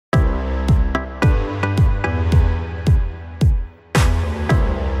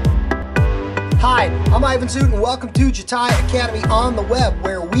I'm Ivan Zoot, and welcome to Jatai Academy on the web,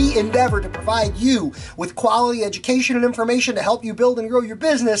 where we endeavor to provide you with quality education and information to help you build and grow your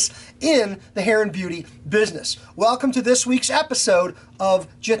business in the hair and beauty business. Welcome to this week's episode of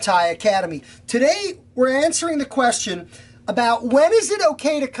Jatai Academy. Today, we're answering the question about when is it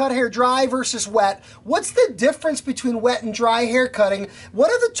okay to cut hair dry versus wet? What's the difference between wet and dry hair cutting? What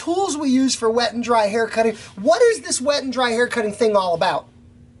are the tools we use for wet and dry hair cutting? What is this wet and dry hair cutting thing all about?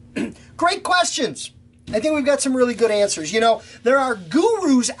 Great questions. I think we've got some really good answers. You know, there are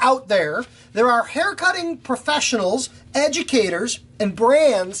gurus out there. There are hair cutting professionals, educators, and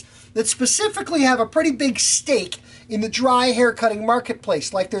brands that specifically have a pretty big stake in the dry hair cutting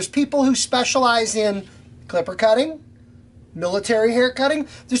marketplace. Like there's people who specialize in clipper cutting, military hair cutting.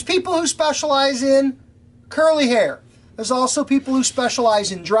 There's people who specialize in curly hair. There's also people who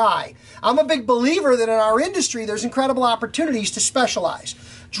specialize in dry. I'm a big believer that in our industry there's incredible opportunities to specialize.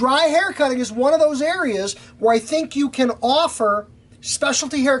 Dry hair cutting is one of those areas where I think you can offer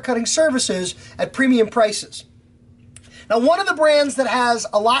specialty hair cutting services at premium prices. Now, one of the brands that has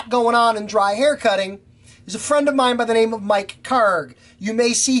a lot going on in dry hair cutting is a friend of mine by the name of Mike Karg. You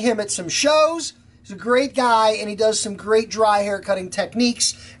may see him at some shows. He's a great guy, and he does some great dry hair cutting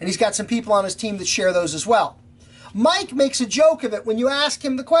techniques, and he's got some people on his team that share those as well. Mike makes a joke of it when you ask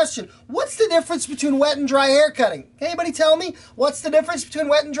him the question, what's the difference between wet and dry hair cutting? Can anybody tell me? What's the difference between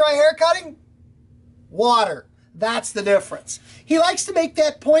wet and dry hair cutting? Water. That's the difference. He likes to make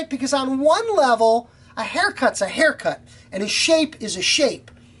that point because on one level, a haircut's a haircut, and a shape is a shape.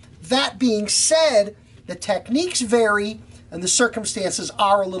 That being said, the techniques vary, and the circumstances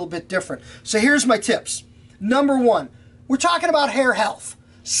are a little bit different. So here's my tips. Number one, we're talking about hair health.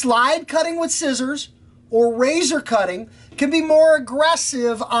 Slide cutting with scissors or razor cutting can be more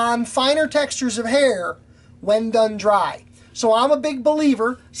aggressive on finer textures of hair when done dry. So I'm a big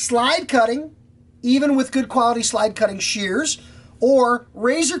believer, slide cutting, even with good quality slide cutting shears, or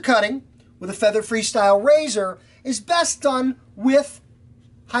razor cutting with a feather-free style razor is best done with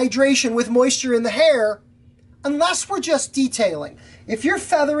hydration, with moisture in the hair, unless we're just detailing. If you're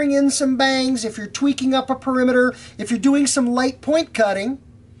feathering in some bangs, if you're tweaking up a perimeter, if you're doing some light point cutting,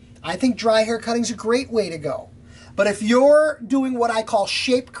 I think dry hair cutting is a great way to go. But if you're doing what I call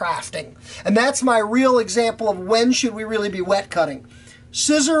shape crafting, and that's my real example of when should we really be wet cutting,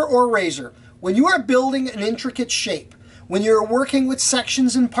 scissor or razor, when you are building an intricate shape, when you're working with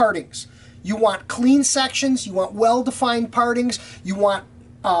sections and partings, you want clean sections, you want well-defined partings, you want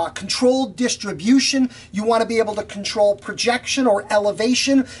controlled distribution, you want to be able to control projection or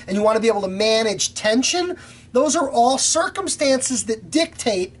elevation, and you want to be able to manage tension. Those are all circumstances that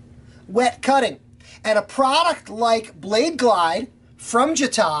dictate wet cutting. And a product like Blade Glide from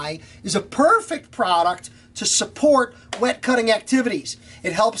Jatai is a perfect product to support wet cutting activities.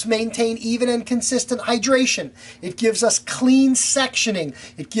 It helps maintain even and consistent hydration. It gives us clean sectioning.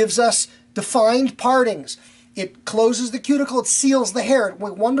 It gives us defined partings. It closes the cuticle, it seals the hair,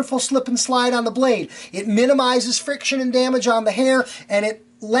 with wonderful slip and slide on the blade. It minimizes friction and damage on the hair, and it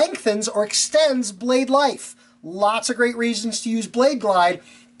lengthens or extends blade life. Lots of great reasons to use Blade Glide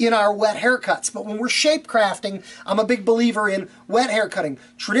in our wet haircuts. But when we're shape crafting, I'm a big believer in wet hair cutting.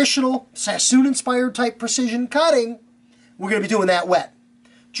 Traditional, Sassoon-inspired type precision cutting, we're going to be doing that wet.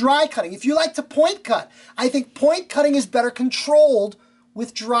 Dry cutting, if you like to point cut, I think point cutting is better controlled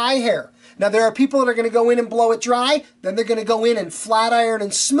with dry hair. Now, there are people that are going to go in and blow it dry, then they're going to go in and flat iron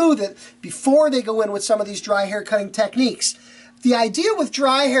and smooth it before they go in with some of these dry hair cutting techniques. The idea with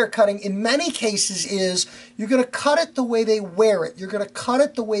dry hair cutting in many cases is you're going to cut it the way they wear it. You're going to cut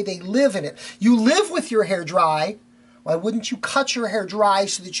it the way they live in it. You live with your hair dry. Why wouldn't you cut your hair dry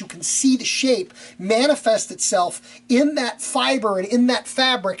so that you can see the shape manifest itself in that fiber and in that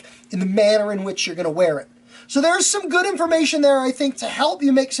fabric in the manner in which you're going to wear it? So there's some good information there, I think, to help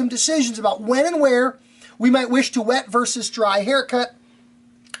you make some decisions about when and where we might wish to wet versus dry haircut.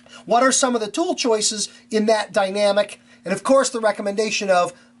 What are some of the tool choices in that dynamic? And of course, the recommendation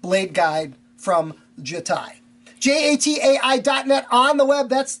of Blade Guide from Jatai. Jatai.net on the web.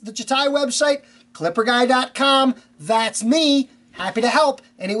 That's the Jatai website. ClipperGuy.com. That's me. Happy to help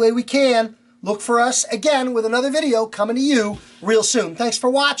any way we can. Look for us again with another video coming to you real soon. Thanks for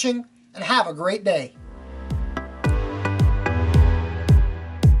watching and have a great day.